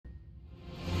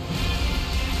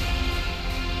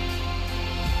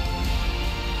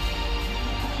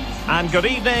And good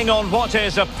evening on what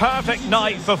is a perfect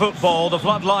night for football. The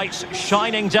floodlights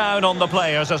shining down on the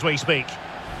players as we speak.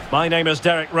 My name is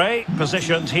Derek Ray,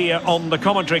 positioned here on the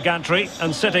commentary gantry,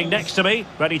 and sitting next to me,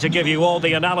 ready to give you all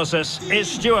the analysis, is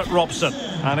Stuart Robson.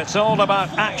 And it's all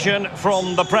about action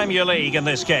from the Premier League in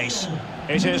this case.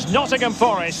 It is Nottingham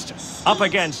Forest up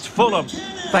against Fulham.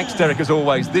 Thanks, Derek, as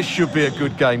always. This should be a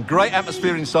good game. Great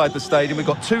atmosphere inside the stadium. We've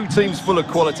got two teams full of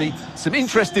quality, some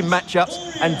interesting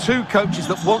matchups, and two coaches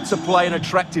that want to play an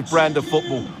attractive brand of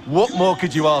football. What more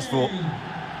could you ask for?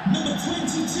 Number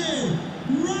 22,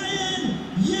 Ryan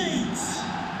Yates.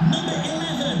 Number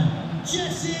 11,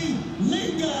 Jesse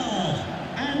Lingard.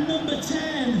 And number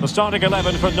 10... The starting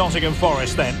 11 for Nottingham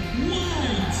Forest then.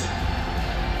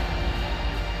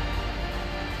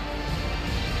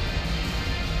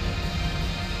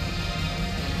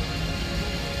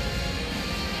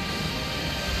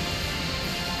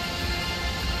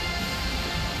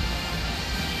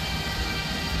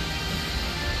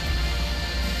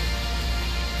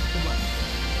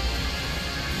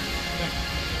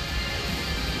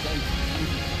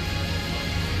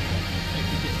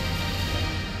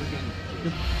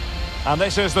 And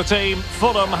this is the team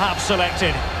Fulham have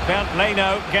selected. Bernd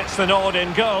Leno gets the nod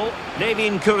in goal.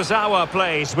 Levin Kurzawa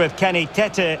plays with Kenny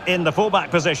Tete in the fullback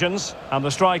positions. And the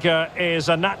striker is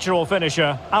a natural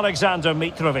finisher, Alexander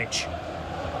Mitrovic.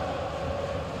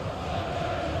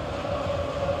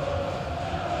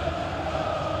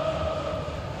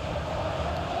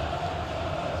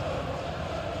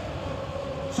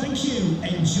 Thank you.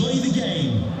 Enjoy the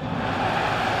game.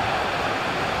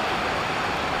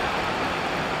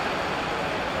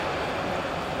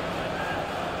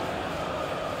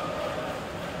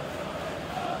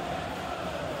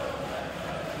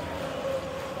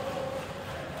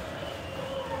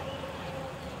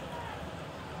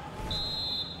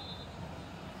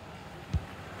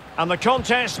 And the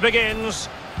contest begins.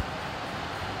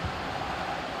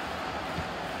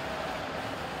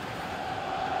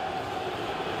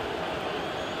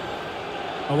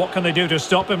 Well, what can they do to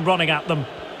stop him running at them?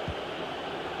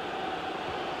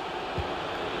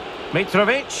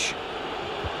 Mitrovic.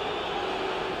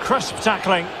 Crisp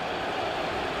tackling.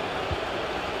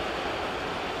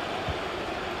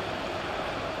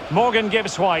 Morgan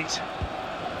Gibbs-White.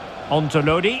 On to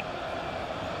Lodi.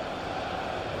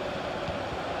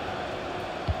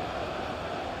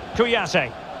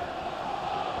 Kouyaté.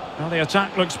 Well, the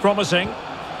attack looks promising.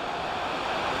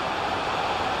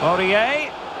 Aurier.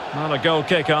 Well, a goal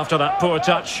kick after that poor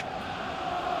touch.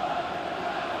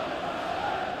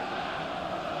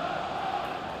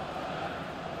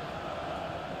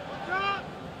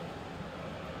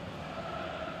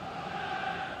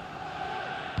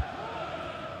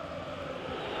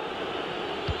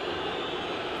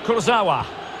 Kurzawa.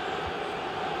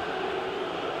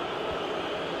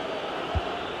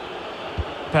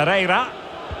 Pereira.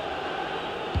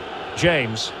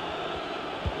 James.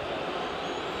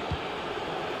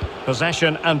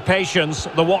 Possession and patience,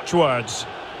 the watchwords.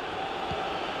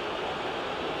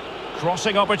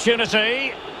 Crossing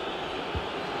opportunity.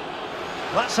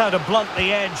 That's how to blunt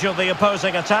the edge of the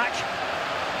opposing attack.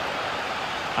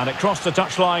 And it crossed the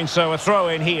touchline, so a throw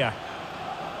in here.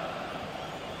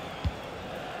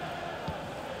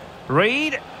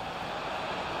 Reed.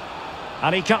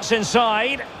 And he cuts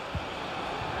inside.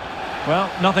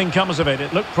 Well, nothing comes of it.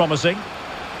 It looked promising.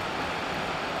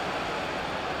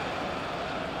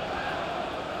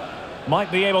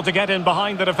 Might be able to get in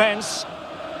behind the defence.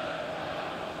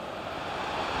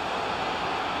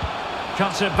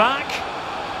 Cuts it back.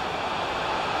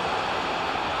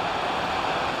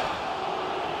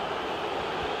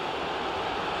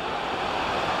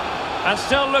 And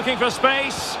still looking for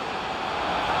space.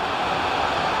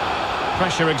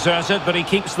 Pressure exerted, but he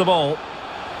keeps the ball.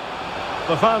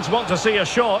 The fans want to see a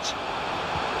shot.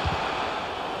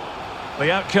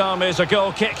 The outcome is a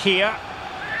goal kick here.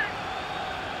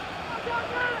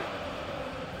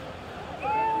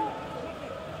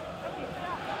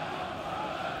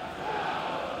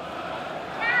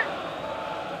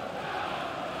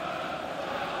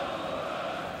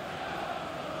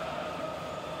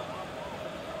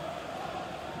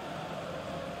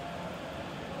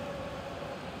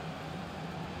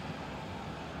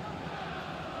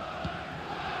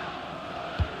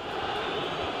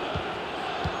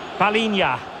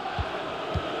 Palinha.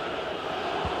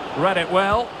 Read it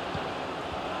well.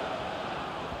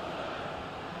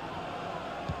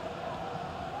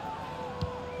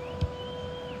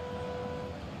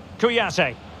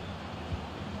 Kouyaté.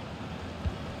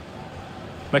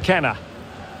 McKenna.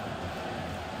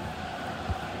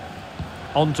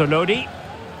 On to Lodi.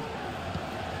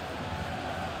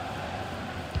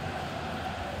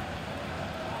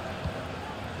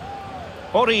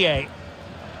 Aurier.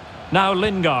 Now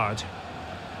Lingard.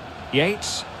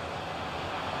 Yates.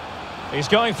 He's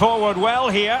going forward well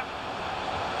here.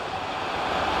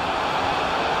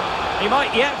 He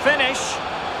might yet finish.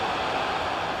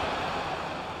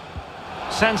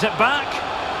 Sends it back.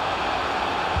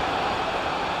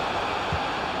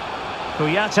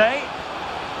 Kouyaté.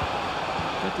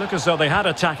 Did look as though they had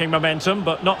attacking momentum,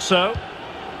 but not so.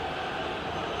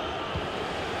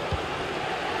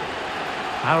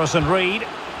 Harrison Reed.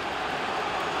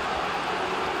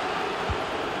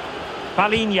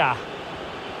 Palinha.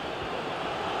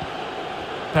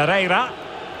 Pereira.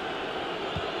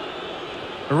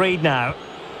 Reed now.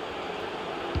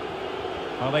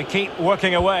 Well, they keep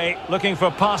working away, looking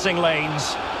for passing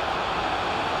lanes.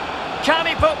 Can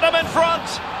he put them in front?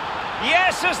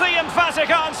 Yes is the emphatic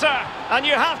answer. And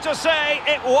you have to say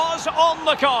it was on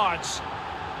the cards.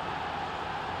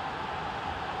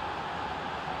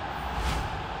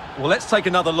 Well, let's take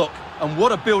another look. And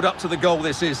what a build-up to the goal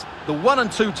this is. The 1- and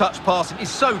 2-touch passing is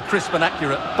so crisp and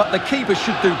accurate, but the keeper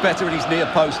should do better in his near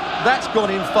post. That's gone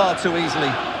in far too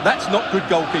easily. That's not good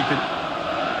goalkeeping.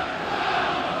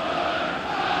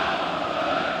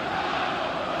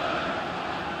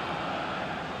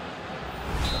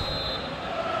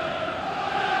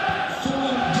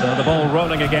 So the ball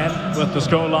rolling again, with the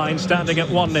scoreline standing at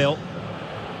 1-0.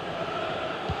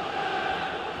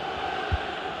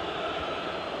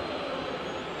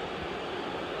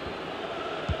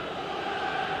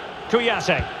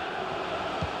 Kouyaté.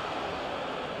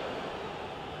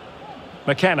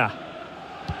 McKenna.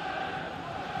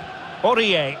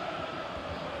 Aurier.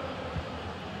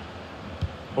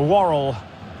 Worrell.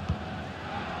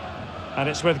 And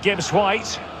it's with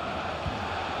Gibbs-White.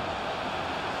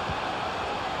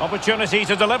 Opportunity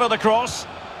to deliver the cross.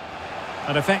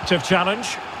 An effective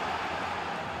challenge.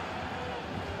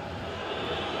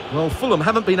 Well, Fulham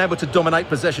haven't been able to dominate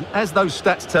possession, as those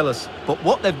stats tell us. But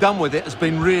what they've done with it has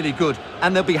been really good.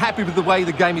 And they'll be happy with the way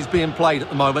the game is being played at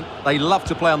the moment. They love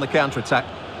to play on the counter-attack.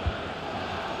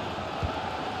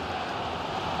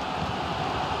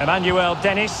 Emmanuel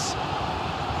Dennis.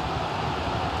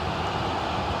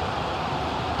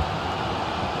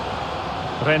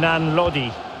 Renan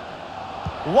Lodi.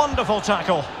 Wonderful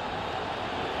tackle.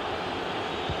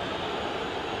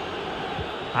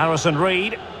 Harrison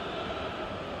Reed.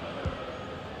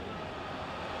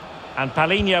 And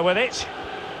Palinha with it.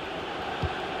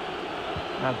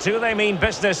 And do they mean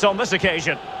business on this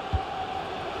occasion?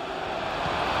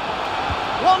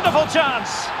 Wonderful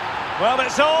chance. Well,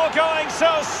 it's all going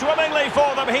so swimmingly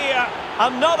for them here.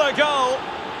 Another goal.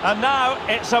 And now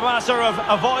it's a matter of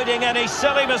avoiding any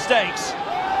silly mistakes.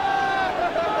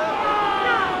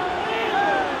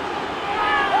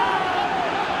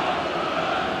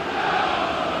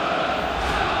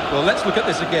 Well, let's look at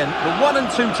this again. The 1- and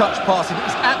 2-touch passing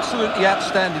is absolutely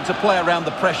outstanding to play around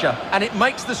the pressure, and it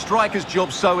makes the striker's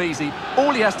job so easy.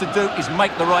 All he has to do is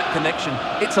make the right connection.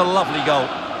 It's a lovely goal.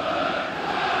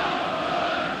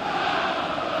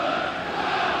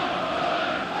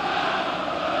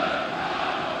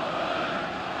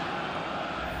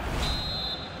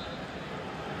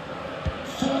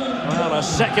 Well, a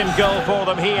second goal for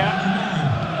them here.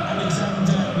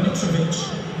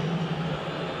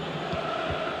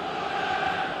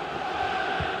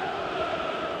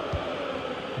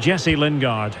 Jesse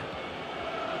Lingard.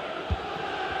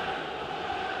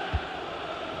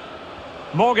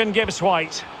 Morgan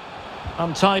Gibbs-White.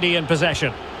 Untidy in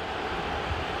possession.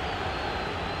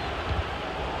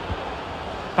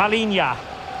 Palinha.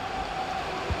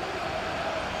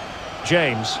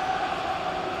 James.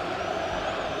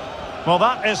 Well,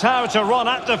 that is how to run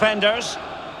at defenders.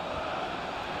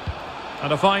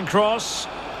 And a fine cross.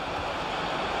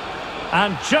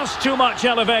 And just too much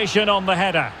elevation on the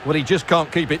header. Well, he just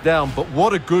can't keep it down, but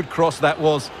what a good cross that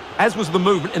was. As was the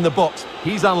movement in the box.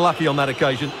 He's unlucky on that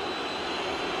occasion.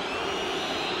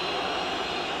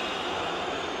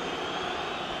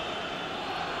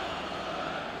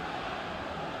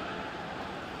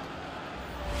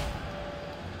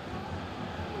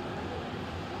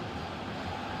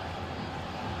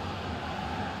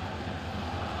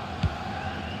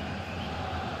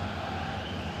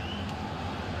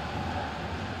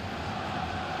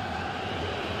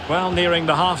 Well, nearing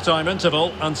the half-time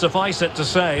interval, and suffice it to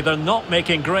say, they're not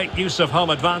making great use of home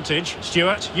advantage.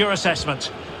 Stuart, your assessment?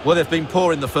 Well, they've been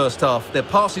poor in the first half. Their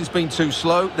passing's been too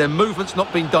slow, their movement's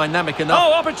not been dynamic enough.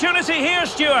 Oh, opportunity here,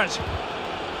 Stuart!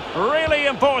 Really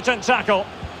important tackle.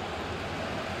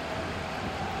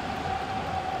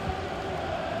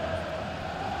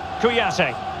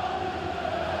 Kouyaté.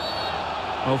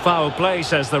 Oh, foul play,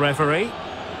 says the referee.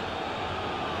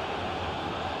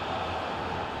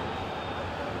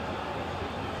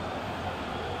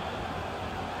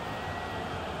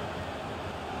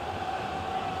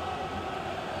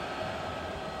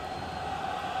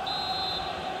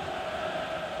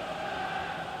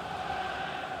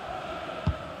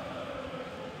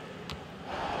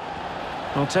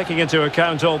 Well, taking into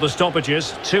account all the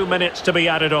stoppages, 2 minutes to be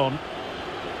added on.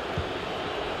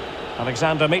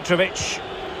 Alexander Mitrovic.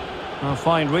 A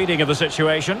fine reading of the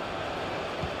situation.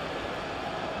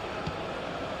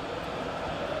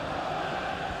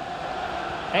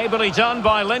 Ably done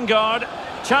by Lingard.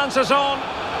 Chances on.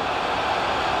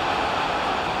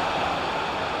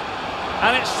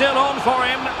 And it's still on for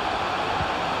him.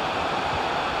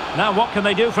 Now what can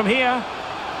they do from here?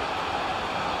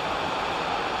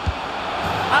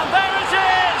 And there it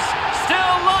is!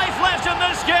 Still life left in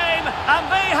this game, and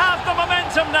they have the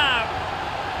momentum now.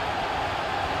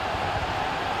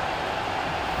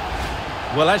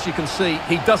 Well, as you can see,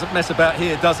 he doesn't mess about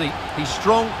here, does he? He's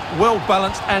strong,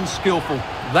 well-balanced and skillful.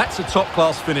 That's a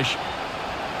top-class finish.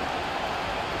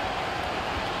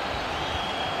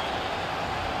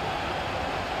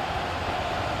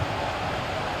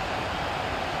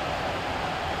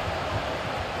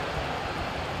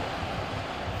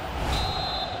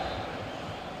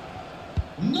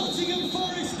 Nottingham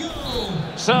Forest goal.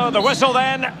 So the whistle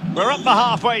then. We're up the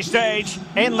halfway stage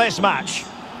in this match.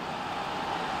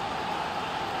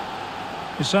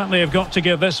 You certainly have got to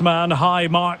give this man high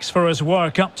marks for his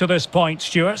work up to this point,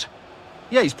 Stuart.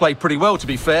 Yeah, he's played pretty well, to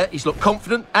be fair. He's looked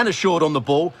confident and assured on the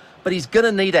ball, but he's going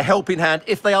to need a helping hand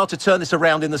if they are to turn this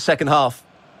around in the second half.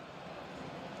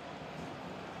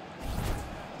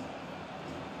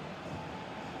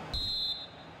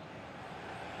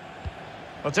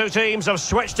 The two teams have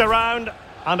switched around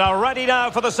and are ready now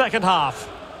for the second half.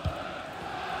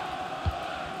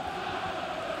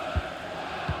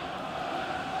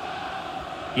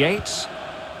 Yates.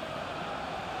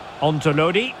 On to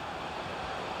Lodi.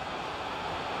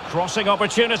 Crossing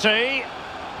opportunity.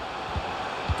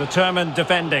 Determined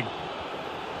defending.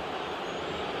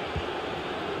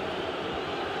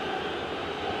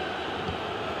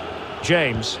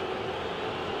 James.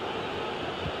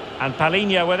 And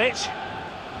Palinha with it.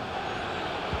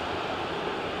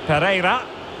 Pereira.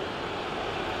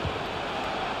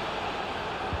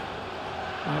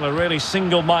 Well, a really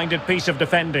single-minded piece of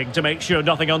defending to make sure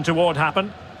nothing untoward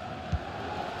happened.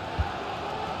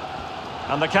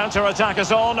 And the counter-attack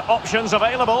is on. Options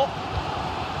available.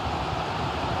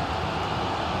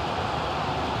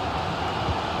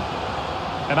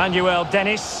 Emmanuel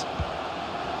Dennis.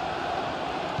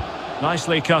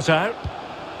 Nicely cut out.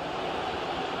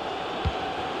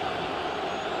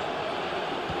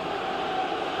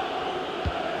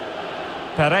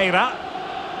 Pereira.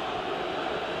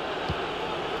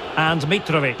 And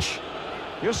Mitrovic.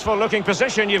 Useful looking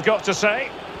position, you've got to say.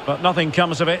 But nothing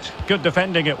comes of it. Good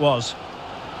defending it was.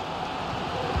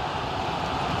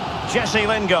 Jesse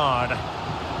Lingard.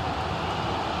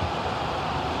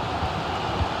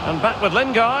 And back with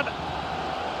Lingard.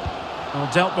 Well,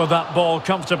 dealt with that ball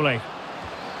comfortably.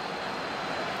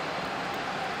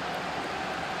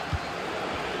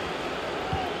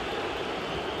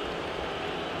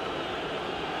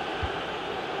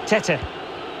 Tete.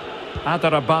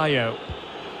 Adarabayo.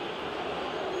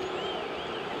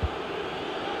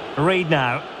 Reed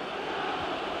now.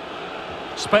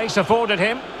 Space afforded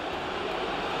him.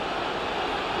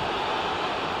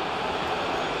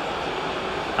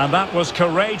 And that was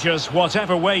courageous,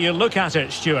 whatever way you look at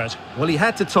it, Stuart. Well, he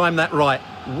had to time that right.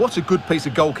 What a good piece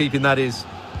of goalkeeping that is.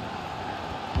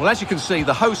 Well, as you can see,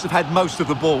 the hosts have had most of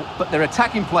the ball, but their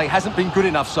attacking play hasn't been good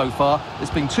enough so far.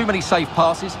 There's been too many safe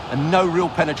passes and no real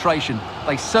penetration.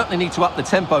 They certainly need to up the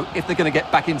tempo if they're going to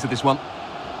get back into this one.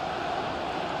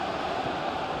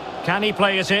 Can he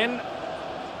play it in?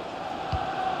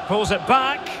 Pulls it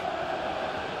back.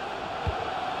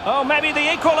 Oh, maybe the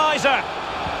equaliser.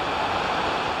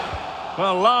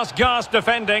 Well, last gasp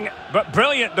defending, but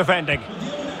brilliant defending.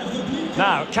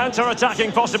 Now,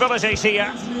 counter-attacking possibilities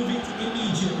here.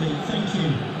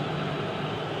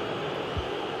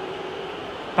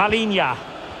 Palinha.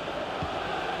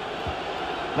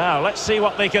 Now, let's see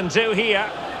what they can do here.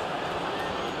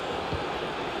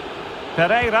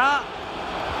 Pereira.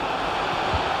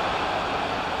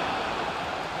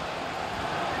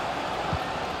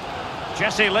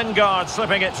 Jesse Lingard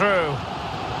slipping it through.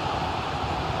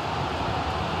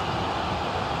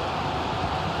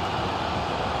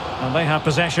 And they have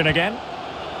possession again.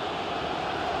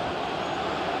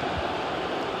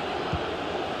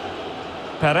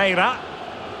 Pereira.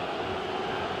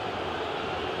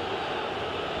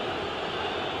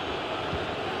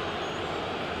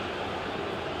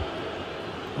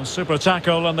 A super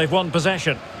tackle and they've won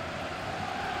possession.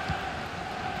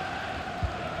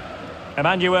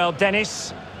 Emmanuel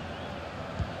Dennis.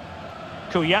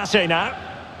 Kouyaté now.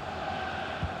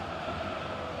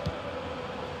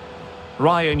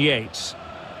 Ryan Yates.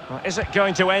 Well, is it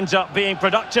going to end up being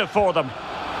productive for them?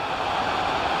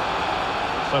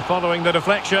 So following the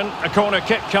deflection, a corner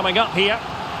kick coming up here.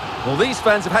 Well, these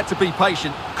fans have had to be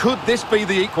patient. Could this be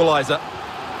the equaliser?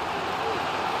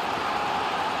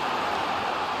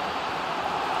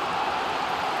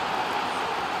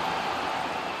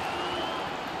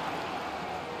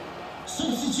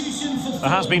 Substitution for There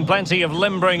has been plenty of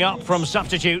limbering up from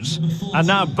substitutes, and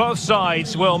now both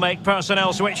sides will make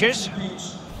personnel switches.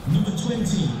 Number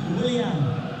 20, William.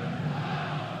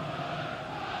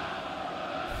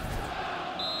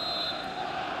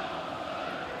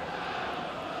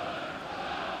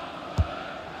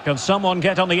 Can someone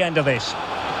get on the end of this?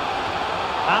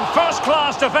 And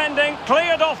first-class defending,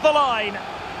 cleared off the line.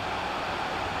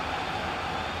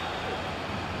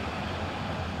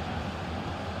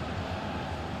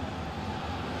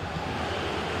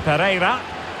 Pereira.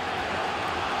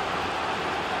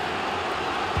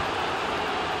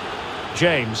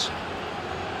 James.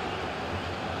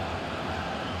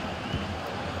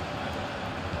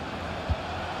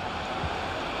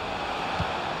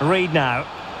 Reed now.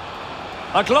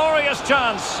 A glorious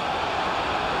chance.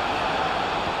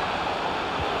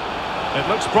 It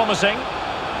looks promising.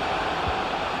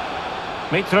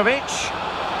 Mitrovic.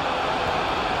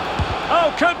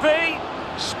 Oh, could be.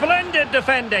 Splendid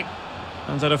defending.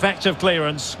 And an effective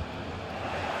clearance.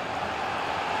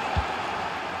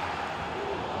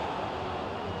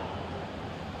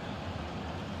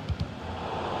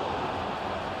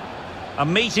 A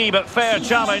meaty but fair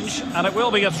challenge, and it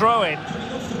will be a throw-in.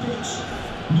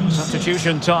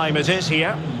 Substitution time it is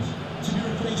here. To be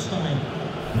replaced by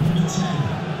number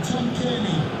 10, Tom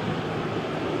Kearney.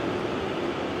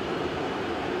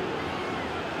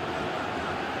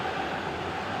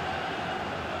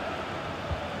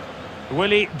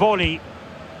 Willy Bolly.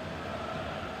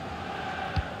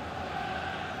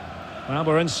 Well,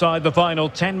 we're inside the final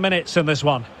 10 minutes in this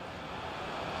one.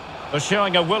 They're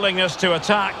showing a willingness to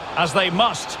attack, as they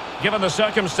must, given the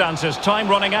circumstances. Time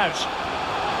running out.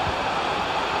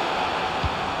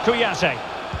 Kouyaté.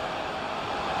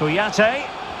 Kouyaté.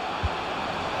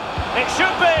 It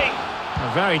should be!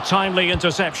 A very timely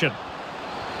interception.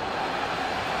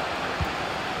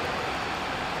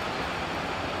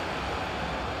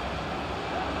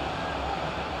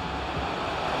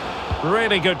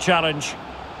 Really good challenge.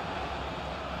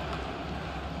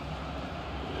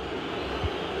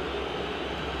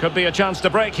 Could be a chance to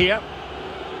break here.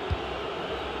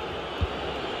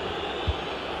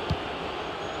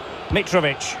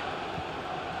 Mitrovic.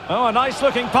 Oh, a nice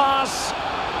looking pass.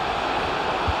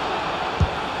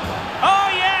 Oh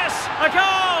yes, a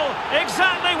goal!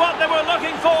 Exactly what they were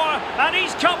looking for, and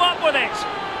he's come up with it.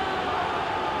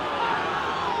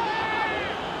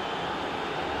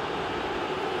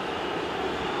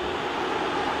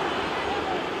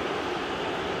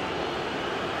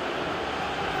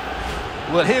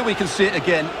 Well, here we can see it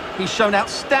again. He's shown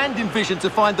outstanding vision to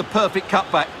find the perfect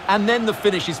cutback, and then the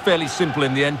finish is fairly simple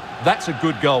in the end. That's a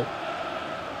good goal.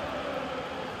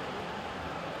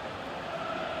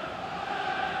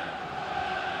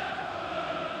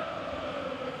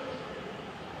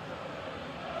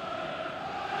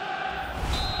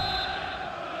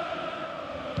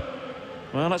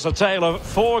 Well, it's a tale of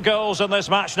 4 goals in this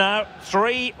match now.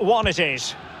 3-1 it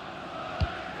is.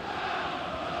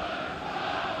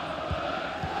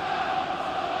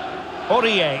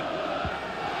 Aurier.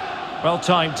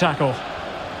 Well-timed tackle.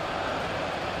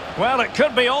 Well, it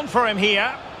could be on for him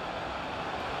here.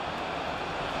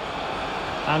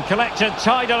 And collected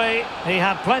tidily. He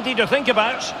had plenty to think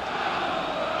about.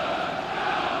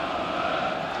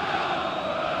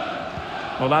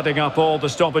 Well, adding up all the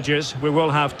stoppages, we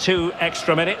will have 2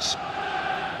 extra minutes.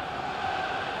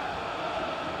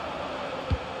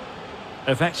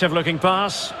 Effective looking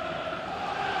pass.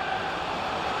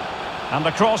 And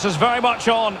the cross is very much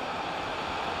on.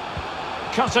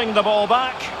 Cutting the ball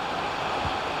back.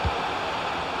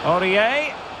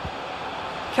 Aurier.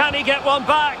 Can he get one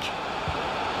back?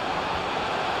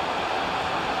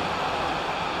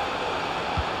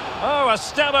 Oh, a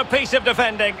stellar piece of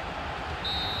defending.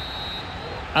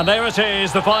 And there it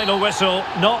is, the final whistle.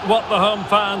 Not what the home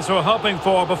fans were hoping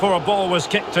for before a ball was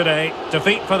kicked today.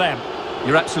 Defeat for them.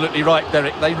 You're absolutely right,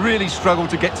 Derek. They really struggled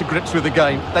to get to grips with the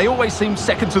game. They always seem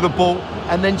second to the ball,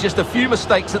 and then just a few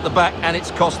mistakes at the back, and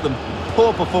it's cost them.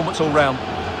 Poor performance all round.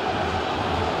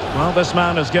 Well, this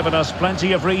man has given us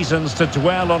plenty of reasons to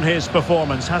dwell on his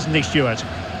performance, hasn't he, Stuart?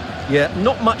 Yeah,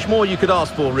 not much more you could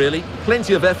ask for, really.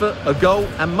 Plenty of effort, a goal,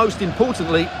 and most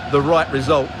importantly, the right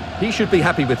result. He should be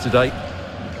happy with today.